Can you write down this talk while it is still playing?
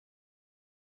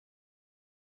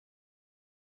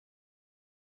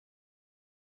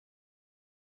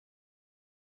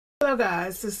Hello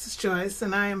guys, this is Joyce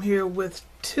and I am here with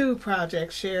two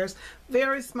project shares.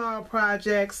 Very small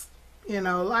projects. You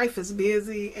know, life is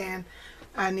busy and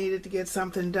I needed to get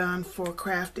something done for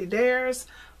Crafty Dares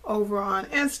over on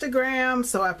Instagram.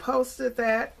 So I posted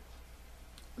that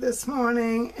this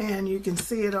morning and you can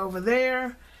see it over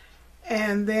there.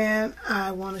 And then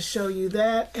I want to show you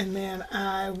that. And then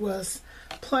I was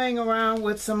playing around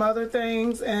with some other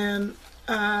things and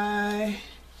I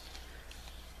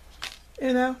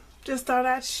just thought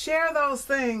I'd share those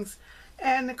things.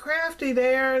 And the Crafty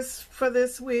Dares for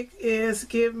this week is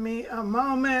Give Me a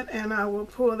Moment, and I will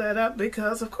pull that up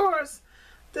because, of course,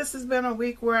 this has been a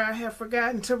week where I have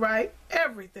forgotten to write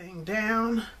everything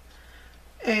down.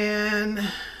 And,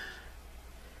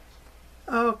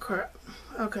 oh crap,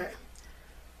 okay.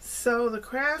 So the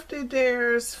Crafty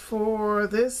Dares for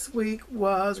this week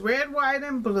was red, white,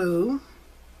 and blue.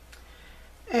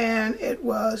 And it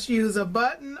was use a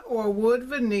button or wood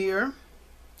veneer,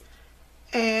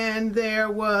 and there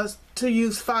was to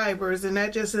use fibers, and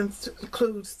that just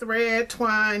includes thread,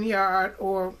 twine, yard,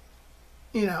 or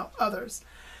others.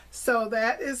 So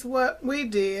that is what we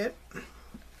did.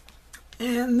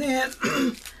 And then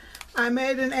I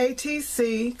made an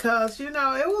ATC because it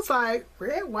was like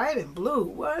red, white, and blue.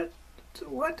 What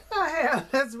do I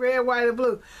have? That's red, white, and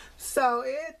blue. So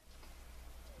it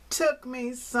took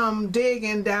me some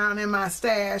digging down in my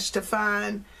stash to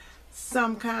find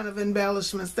some kind of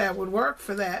embellishments that would work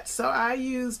for that. So I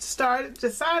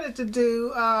decided to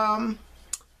do artist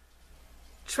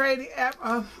trading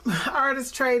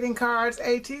cards,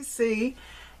 ATC,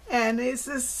 and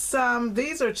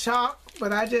these are chalk,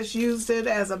 but I just used it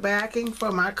as a backing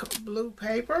for my blue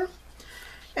paper.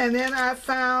 And then I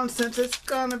found, since it's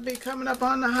gonna be coming up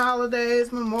on the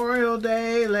holidays, Memorial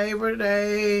Day, Labor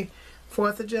Day,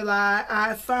 4th of July,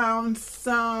 I found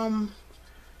some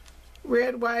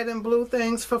red, white, and blue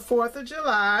things for 4th of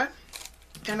July.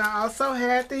 And I also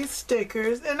had these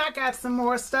stickers, and I got some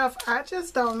more stuff. I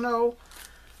just don't know.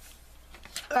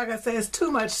 Like I said, it's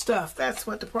too much stuff. That's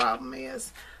what the problem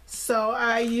is. So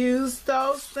I used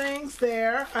those things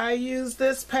there. I used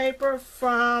this paper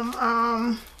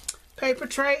from Paper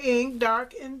Tray Ink,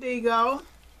 Dark Indigo,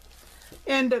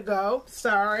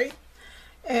 sorry.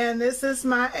 And this is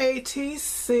my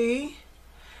ATC.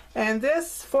 And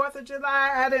this 4th of July,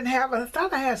 I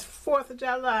thought I had 4th of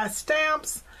July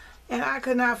stamps, and I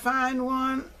could not find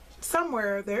one.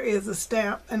 Somewhere there is a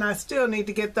stamp, and I still need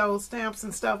to get those stamps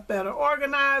and stuff better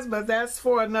organized, but that's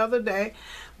for another day.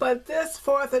 But this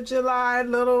 4th of July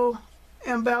little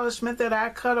embellishment that I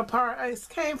cut apart, it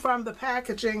came from the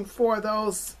packaging for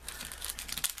the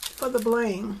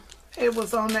bling. It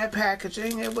was on that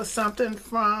packaging. It was something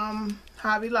from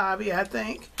Hobby Lobby, I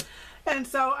think. And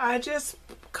so I just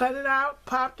cut it out,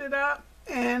 popped it up,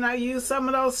 and I used some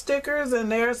of those stickers,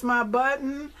 and there's my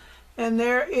button, and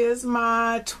there is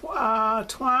my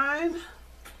twine.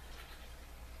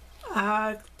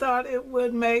 I thought it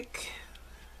would make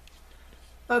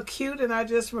a cute, and I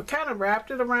just kind of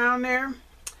wrapped it around there.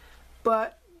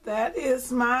 But that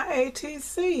is my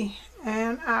ATC,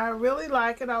 and I really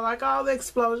like it. I like all the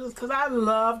explosions because I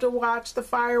love to watch the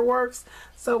fireworks.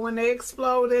 So when they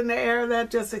explode in the air, that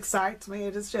just excites me.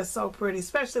 It is just so pretty,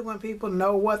 especially when people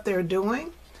know what they're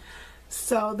doing.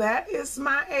 So that is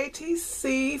my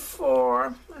ATC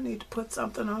for, I need to put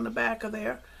something on the back of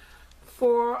there,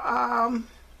 for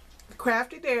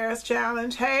Crafty Dares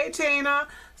Challenge. Hey Tina,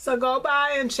 so go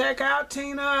by and check out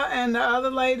Tina and the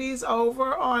other ladies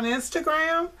over on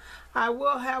Instagram. I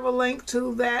will have a link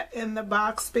to that in the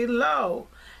box below.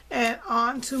 And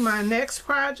on to my next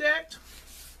project.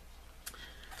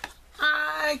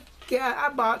 I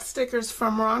bought stickers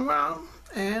from Wrong,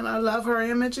 and I love her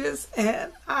images,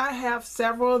 and I have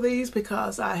several of these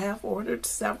because I have ordered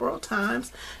several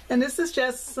times. And this is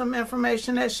just some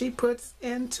information that she puts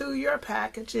into your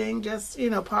packaging, just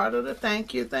part of the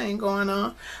thank you thing going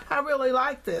on. I really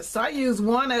like this, so I use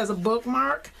one as a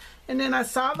bookmark, and then I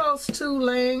saw those two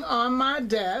laying on my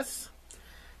desk,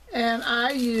 and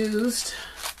I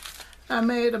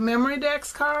made a memory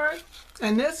dex card,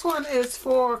 and this one is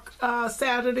for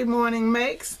Saturday morning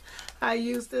makes. I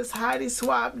use this Heidi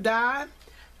Swap die.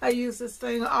 I use this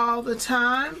thing all the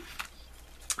time.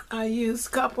 I use a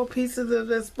couple pieces of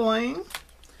this bling.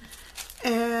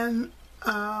 And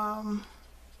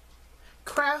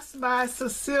Crafts by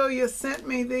Cecilia sent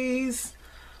me these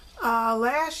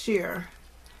last year.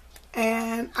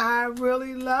 And I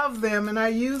really love them, and I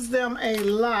use them a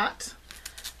lot.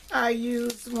 I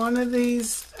used one of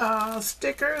these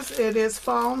stickers. It is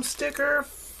foam sticker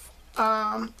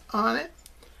on it.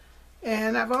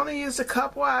 And I've only used a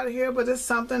couple out of here, but it's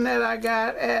something that I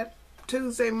got at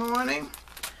Tuesday morning.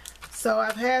 So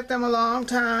I've had them a long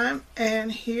time,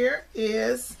 and here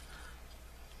is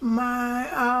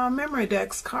my memory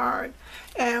decks card.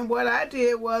 And what I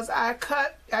did was I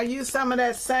used some of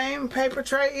that same paper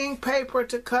tray ink paper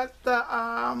to cut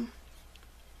the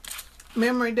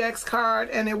memory decks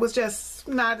card, and it was just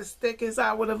not as thick as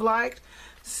I would have liked.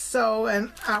 So,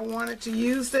 and I wanted to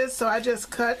use this, so I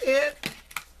just cut it.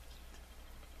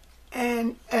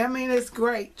 And I mean, it's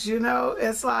great, you know,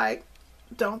 it's like,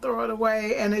 don't throw it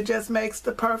away, and it just makes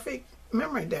the perfect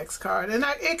memory decks card. And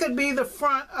it could be the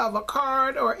front of a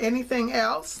card or anything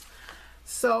else.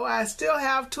 So I still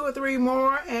have 2 or 3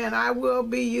 more, and I will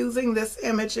be using this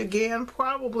image again,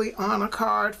 probably on a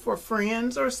card for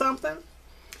friends or something.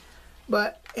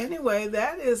 But anyway,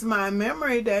 that is my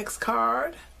memory decks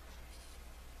card,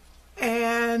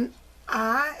 and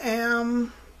I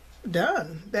am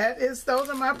done. Those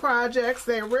are my projects.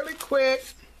 They're really quick,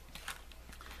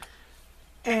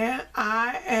 and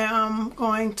I am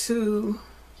going to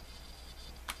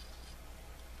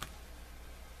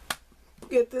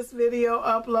get this video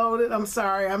uploaded. I'm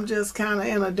sorry, I'm just kind of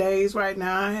in a daze right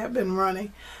now. I have been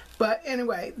running. But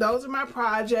anyway, those are my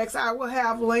projects. I will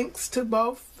have links to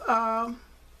both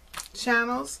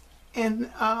channels in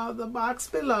the box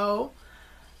below.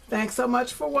 Thanks so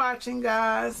much for watching,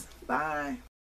 guys. Bye.